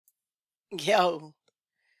Yo,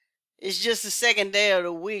 it's just the second day of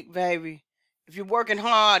the week, baby. If you're working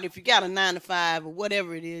hard, if you got a 9 to 5 or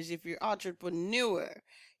whatever it is, if you're entrepreneur,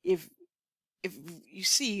 if if you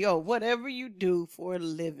CEO, whatever you do for a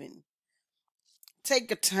living,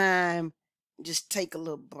 take a time, just take a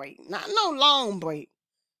little break. Not no long break,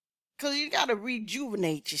 cause you gotta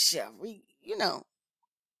rejuvenate yourself.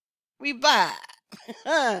 Revive.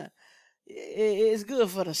 It's good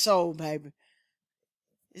for the soul, baby.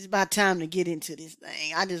 It's about time to get into this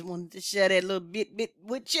thing. I just wanted to share that little bit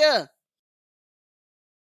with you.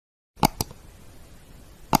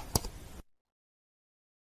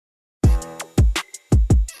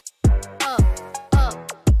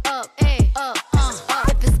 Up, ayy,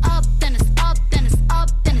 If it's up, then it's up, then it's up,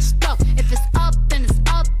 then it's stuck. If it's up, then it's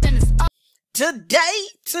up, then it's up.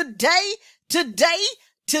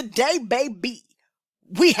 Today, baby,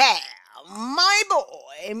 we have my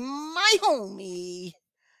boy, my homie,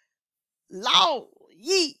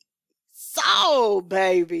 LLOYISO,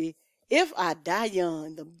 baby. If I Die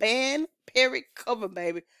Young, the band Perry cover,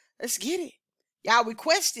 baby. Let's get it. Y'all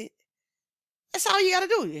requested. That's all you gotta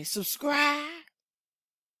do is subscribe,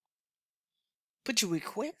 put your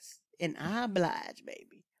request, and I oblige,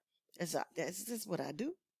 baby. That's what I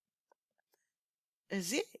do.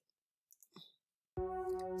 That's it.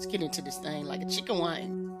 Let's get into this thing like a chicken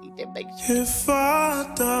wine. Eat that bacon. If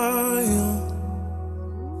I die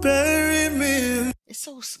young, bury me. It's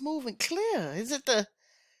so smooth and clear. Is it the?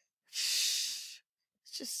 It's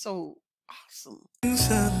just so awesome.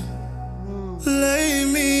 Lay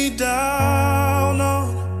me down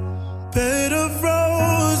on a bed of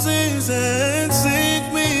roses and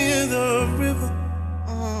sink me in the river.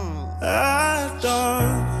 At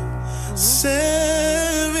dawn,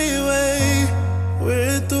 send me away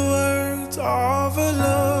with the words of a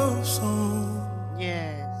love song.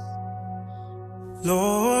 Yes.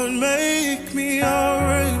 Lord, make me a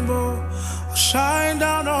rainbow, I'll shine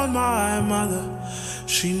down on my mother.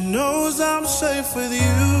 She knows I'm safe with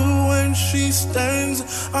you when she stands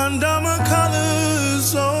under my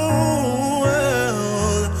colors. Oh,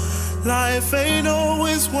 well, life ain't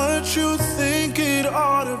always what you think it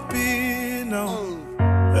ought to be. No,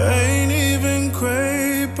 ain't even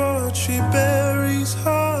great, but she buries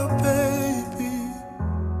her baby.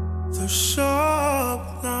 The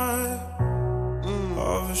sharp knife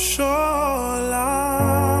of a shoreline.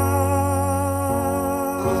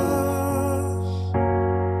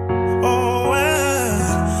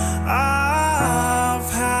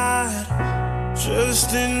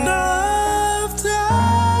 Just enough time.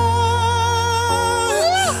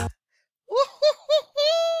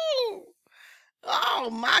 Oh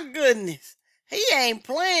my goodness. He ain't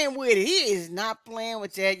playing with it. He is not playing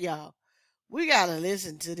with that, y'all. We gotta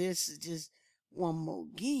listen to this just one more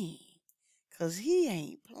again. Cause he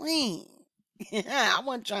ain't playing. I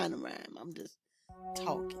wasn't trying to rhyme. I'm just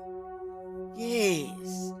talking.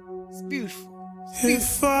 Yes. It's beautiful.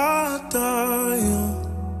 If I die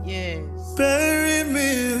young, yes, bury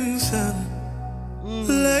me in sand.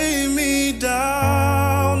 Lay me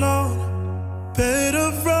down on a bed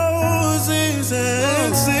of roses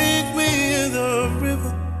and sink me in the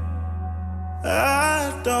river.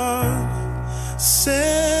 At dawn,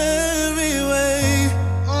 send me away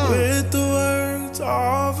with the words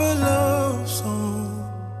of a love song.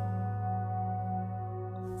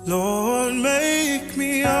 Lord, make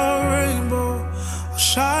me a rainbow, I'll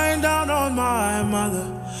shine down on my mother.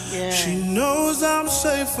 yeah. She knows I'm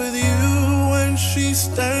safe with you when she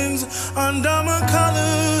stands under my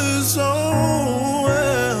colors. Oh,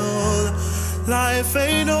 well, life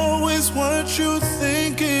ain't always what you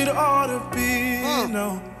think it ought to be.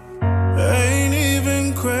 No, ain't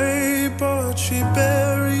even great, but she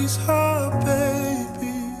buries her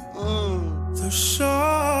baby. The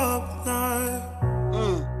sharp knife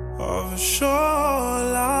of a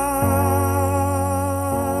shoreline.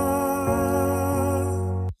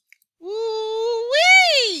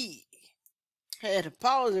 Woo-wee! Had to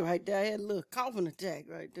pause it right there. I had a little coughing attack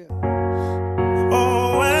right there.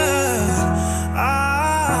 Oh, well,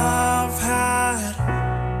 I've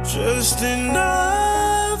had just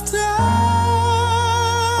enough time.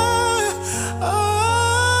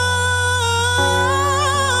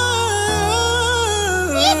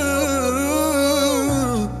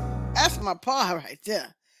 That's my part right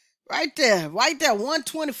there. Right there.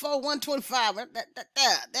 124, 125.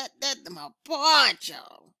 That's my part,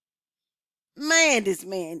 y'all. Man, this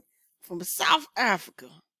man from South Africa.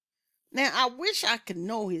 Now, I wish I could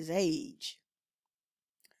know his age.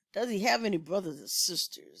 Does he have any brothers or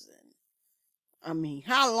sisters? And I mean,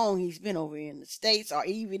 how long he's been over here in the States, or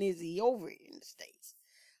even is he over here in the States?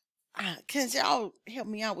 Can y'all help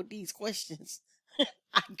me out with these questions?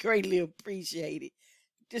 I greatly appreciate it.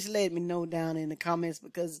 Just let me know down in the comments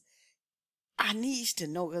because I needs to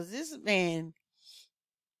know. Because this man,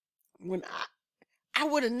 when I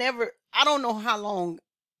would have never, I don't know how long,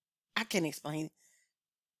 I can't explain it.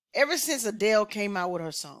 Ever since Adele came out with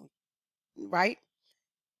her song, right?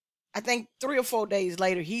 I think 3 or 4 days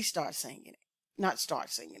later, he started singing it. Not start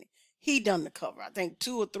singing it. He done the cover. I think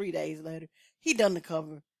 2 or 3 days later, he done the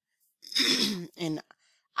cover. And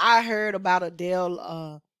I heard about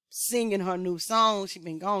Adele singing her new song. She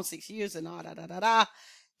been gone 6 years and all da.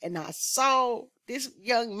 And I saw this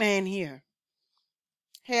young man here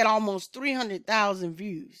had almost 300,000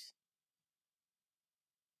 views.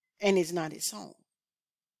 And it's not his song.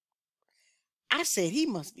 I said he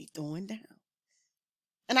must be throwing down.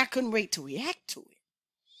 And I couldn't wait to react to it.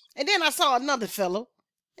 And then I saw another fellow.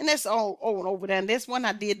 And that's all over there. And that's when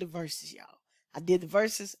I did the verses, y'all. I did the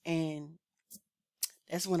verses, and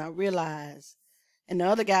that's when I realized. And the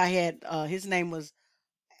other guy had, his name was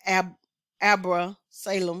Abra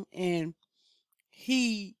Salem, and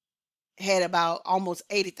he had about almost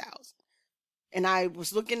 80,000. And I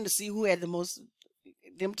was looking to see who had the most.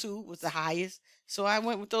 Them two was the highest. So I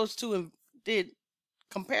went with those two and did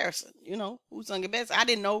comparison, who sung it best. I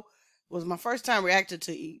didn't know. It was my first time reacting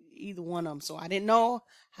to either one of them. So I didn't know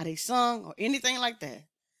how they sung or anything like that.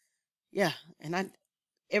 Yeah. And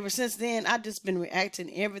ever since then, I just been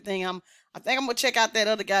reacting everything. I think I'm going to check out that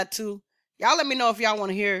other guy too. Y'all let me know if y'all want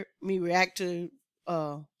to hear me react to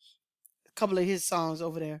a couple of his songs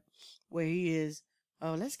over there where he is.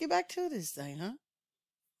 Let's get back to this thing, huh?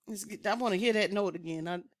 I want to hear that note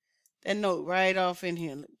again. That note right off in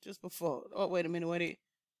here, just before. Oh, wait a minute.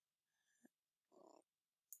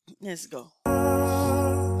 Let's go.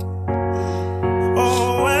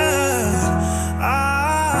 Oh, well,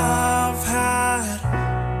 I've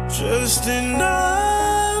had just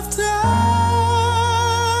enough time.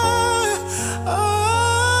 Oh,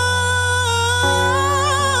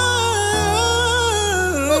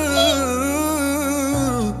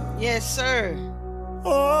 yes, sir.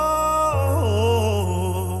 Oh,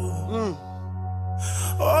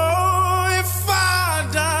 if I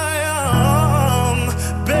die young,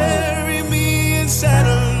 bury me in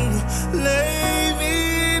Saturn, lay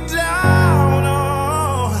me down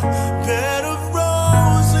on a bed of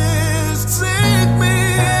roses, take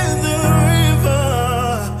me in the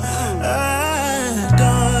river, and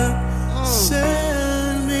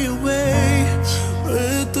send me away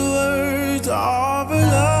with the words of a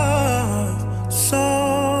love song.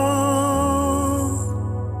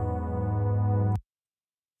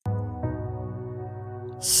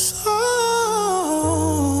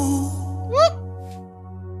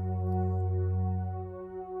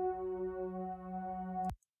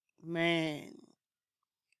 Man,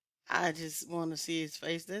 I just want to see his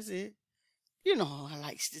face. That's it. You know how I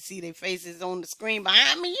likes to see their faces on the screen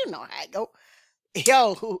behind me. You know how I go.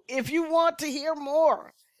 Yo, if you want to hear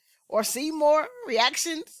more or see more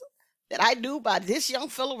reactions that I do by this young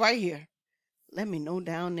fellow right here, let me know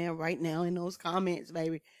down there right now in those comments,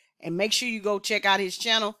 baby. And make sure you go check out his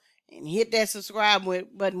channel and hit that subscribe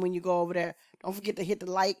button when you go over there. Don't forget to hit the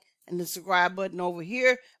like and the subscribe button over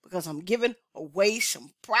here because I'm giving away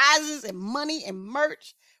some prizes and money and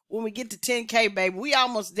merch when we get to 10K, baby. We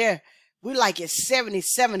almost there. We like at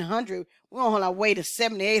 7,700. We're on our way to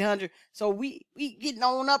 7,800. So we getting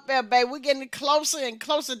on up there, baby. We're getting closer and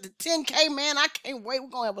closer to 10K, man. I can't wait. We're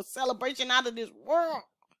going to have a celebration out of this world.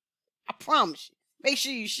 I promise you. Make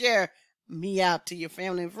sure you share me out to your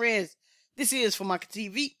family and friends. This is Famaca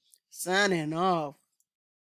TV, signing off.